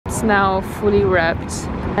It's now fully wrapped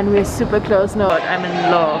and we're super close now. I'm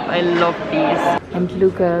in love. I love these. And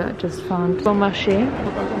Luca just found Marché.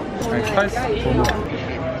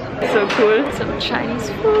 So cool. Some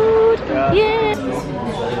Chinese food. Yeah.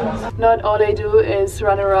 Not all I do is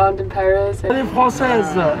run around in Paris. It's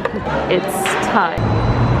time.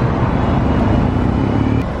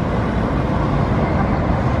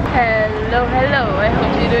 Hello, hello. I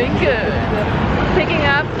hope you're doing good. Picking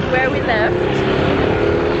up where we left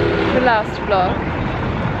the last vlog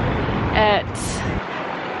at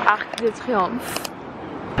Arc de Triomphe.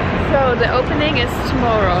 So the opening is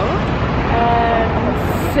tomorrow,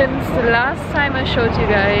 and since the last time I showed you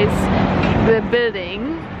guys the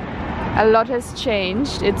building, a lot has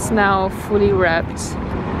changed. It's now fully wrapped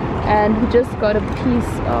and we just got a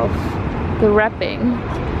piece of the wrapping.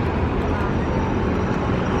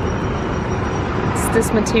 It's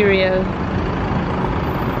this material.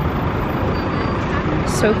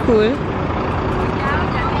 So cool.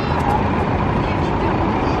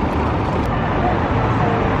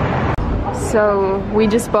 So we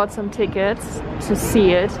just bought some tickets to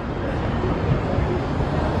see it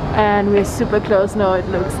and we're super close now. It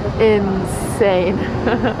looks insane.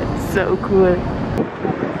 It's so cool.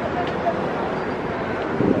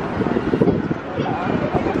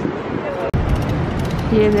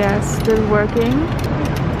 Here they are still working.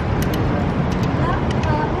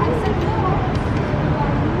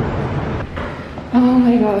 Oh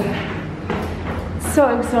my god,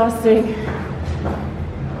 so exhausting.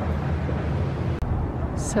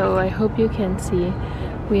 So I hope you can see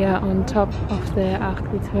we are on top of the Arc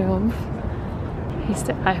de Triomphe. Here's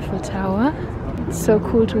the Eiffel Tower. It's so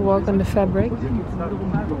cool to walk on the fabric.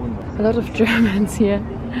 A lot of Germans here.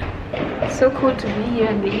 So cool to be here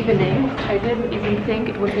in the evening. I didn't even think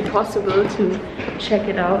it would be possible to check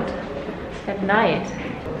it out at night.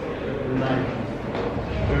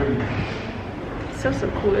 So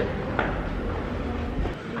cool.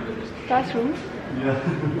 Bathroom? Yeah.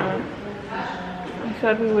 I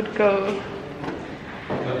thought we would go.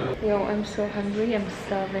 Yo, I'm so hungry, I'm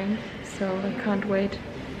starving, so I can't wait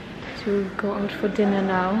to go out for dinner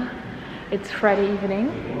now. It's Friday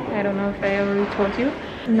evening, I don't know if I already told you.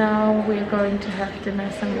 Now we're going to have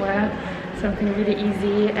dinner somewhere, something really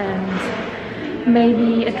easy and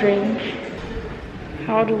maybe a drink.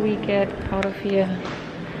 How do we get out of here?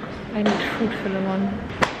 I need food, Philemon.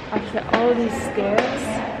 After all these stairs,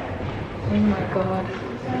 oh my god.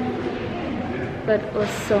 But it was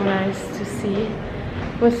so nice to see.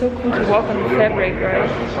 It was so cool to walk on the fabric, right?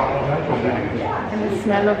 And the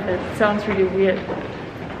smell of it sounds really weird.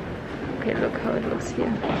 Okay, look how it looks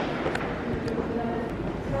here.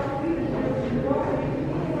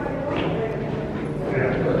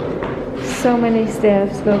 So many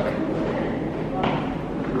stairs, look.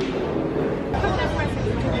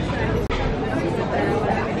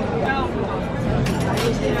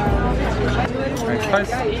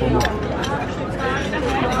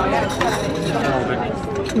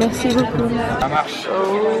 Merci beaucoup.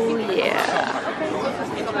 Oh yeah.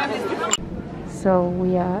 So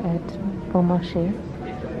we are at Marché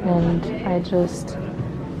and I just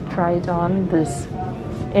tried on this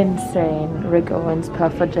insane Rick Owens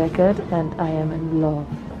puffer jacket and I am in love.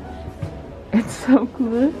 It's so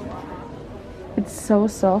cool. It's so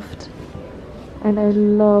soft and I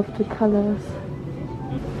love the colors.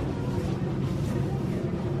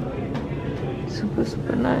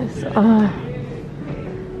 Super nice. Ah,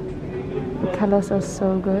 the colors are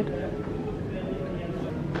so good.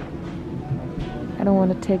 I don't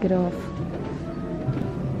want to take it off.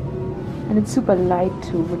 And it's super light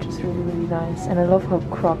too, which is really nice. And I love how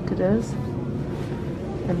cropped it is.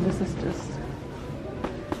 And this is just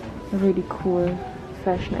a really cool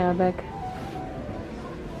fashion airbag.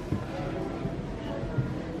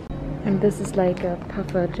 And this is like a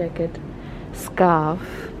puffer jacket scarf.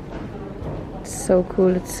 So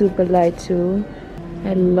cool, it's super light too.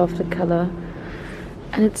 I love the color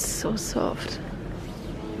and it's so soft.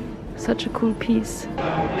 Such a cool piece.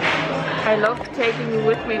 I love taking you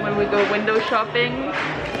with me when we go window shopping.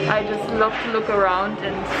 I just love to look around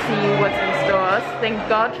and see what's in stores. Thank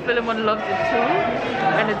God Philemon loves it too,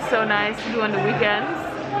 and it's so nice to do on the weekends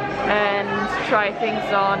and try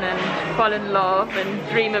things on and fall in love and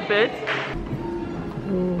dream a bit.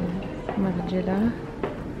 Ooh, Margiela.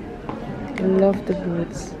 Love the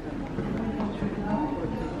boots.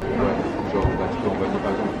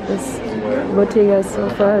 This Bottega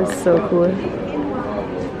sofa is so cool.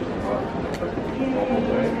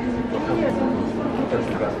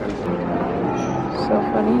 So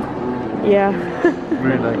funny. Yeah.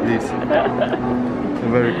 Really like this. They're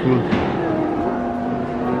very cool.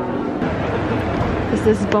 The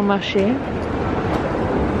This is Marché.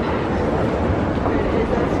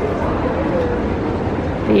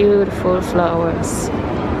 Beautiful flowers.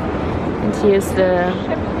 And here's the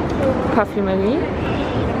perfumery.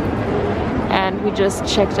 And we just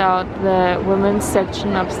checked out the women's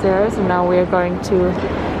section upstairs, and now we're going to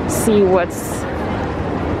see what's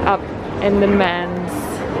up in the men's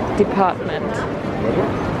department.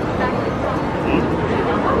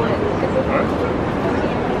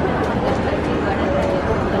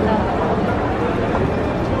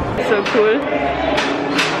 So cool.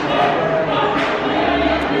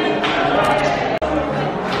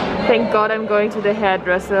 Thank God I'm going to the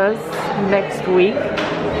hairdressers next week.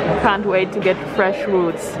 Can't wait to get fresh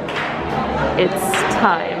roots. It's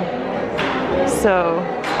time. So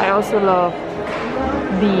I also love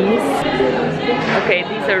these. Okay,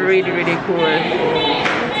 these are really, really cool.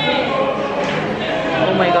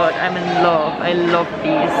 Oh my God, I'm in love. I love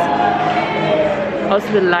these. Also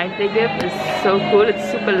the light they give is so cool.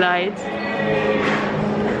 It's super light.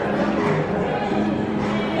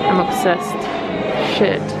 I'm obsessed.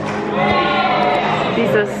 Shit.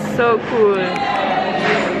 These are so cool.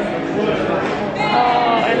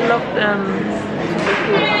 Oh, I love them. So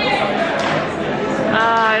cool.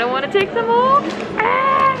 I don't want to take them off.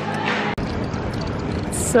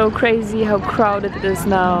 It's so crazy how crowded it is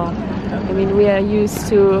now. I mean, we are used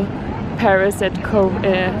to Paris at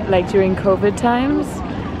like during COVID times,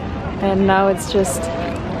 and now it's just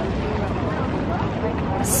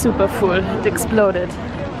super full. It exploded.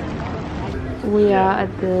 We are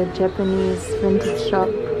at the Japanese vintage shop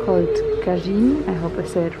called Gaijin, I hope I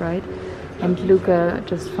say it right. And Luca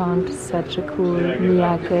just found such a cool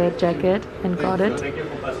Miyake jacket and got it.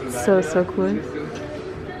 So, so cool.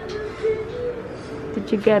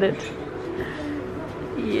 Did you get it?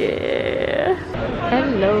 Yeah.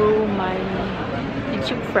 Hello, my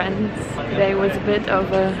YouTube friends. Today was a bit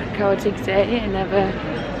of a chaotic day. I never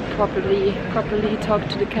properly talked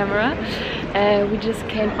to the camera. We just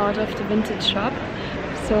came out of the vintage shop.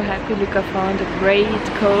 So happy Luca found a great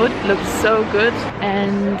coat, looks so good.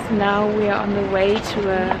 And now we are on the way to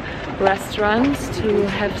a restaurant to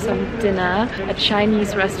have some dinner. A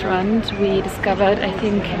Chinese restaurant we discovered, I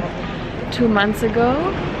think, 2 months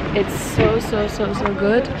ago. It's so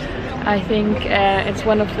good. I think it's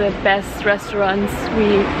one of the best restaurants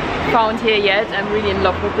we found here yet. I'm really in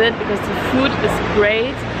love with it because the food is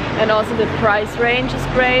great and also the price range is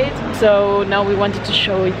great. So now we wanted to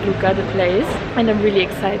show Luca the place, and I'm really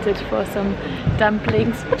excited for some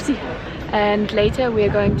dumplings. Oopsie. And later we are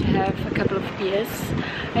going to have a couple of beers,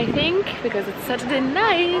 I think, because it's Saturday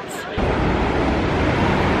night.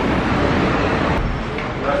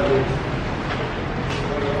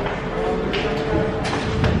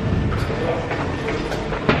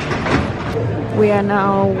 We are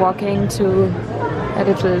now walking to a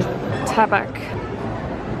little tabak.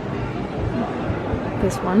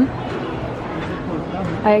 This one.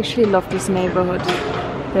 I actually love this neighborhood.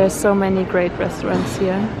 There are so many great restaurants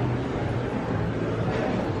here.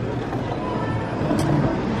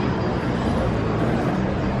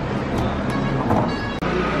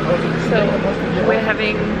 So we're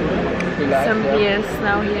having some beers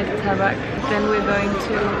now here at Tabak. Then we're going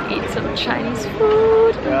to eat some Chinese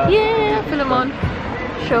food. Yeah, Philemon,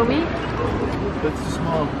 show me. It's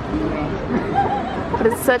small. But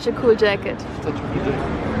it's such a cool jacket. Such a cool jacket.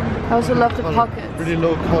 I also love the pockets. Really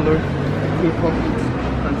low color, cool pockets.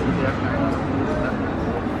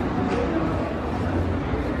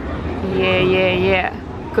 Yeah.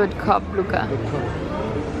 Good cop, Luca. Good cop.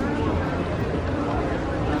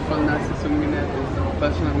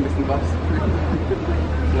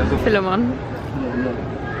 Philemon,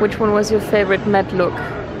 which one was your favorite matte look?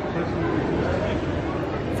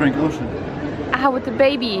 Frank Ocean. Ah, with the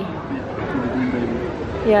baby.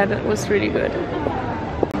 Yeah, that was really good.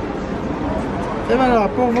 Et voilà,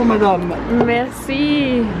 pour vous, madame.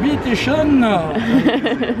 Merci. Bitteschön.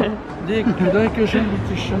 Dankeschön,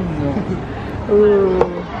 bitteschön.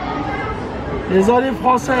 Les olives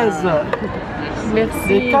françaises. Merci.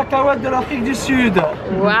 Les cacahuètes de l'Afrique du Sud.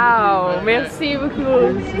 Wow, merci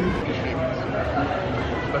beaucoup.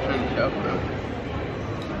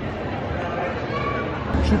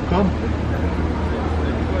 Should come.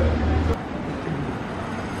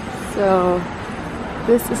 So,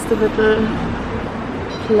 this is the little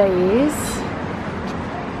place.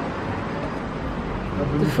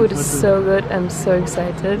 The food is so good, I'm so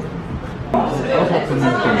excited.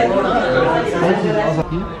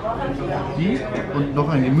 Die und noch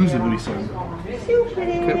ein Gemüse, würde ich sagen.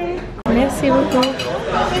 Okay. Merci beaucoup.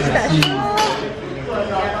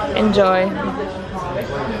 Enjoy.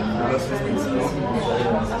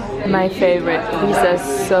 my favorite. These are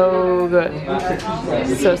so good.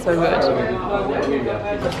 So good.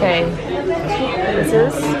 Okay. This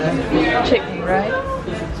is chicken, right?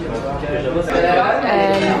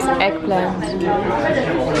 And eggplant.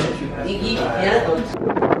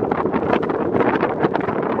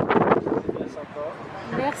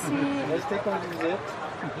 Merci. Restez comme vous êtes.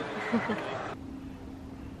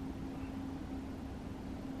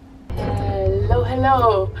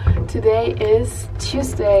 Hello! Today is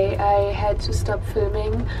Tuesday. I had to stop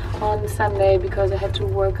filming on Sunday because I had to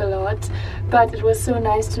work a lot, but it was so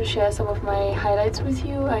nice to share some of my highlights with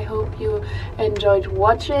you. I hope you enjoyed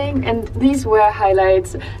watching, and these were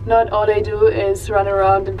highlights. Not all I do is run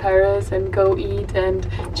around in Paris and go eat and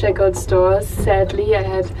check out stores. Sadly,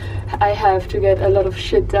 I have to get a lot of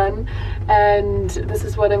shit done, and this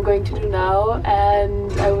is what I'm going to do now,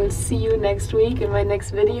 and I will see you next week in my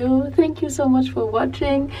next video. Thank you so much for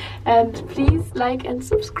watching, and please like and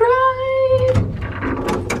subscribe.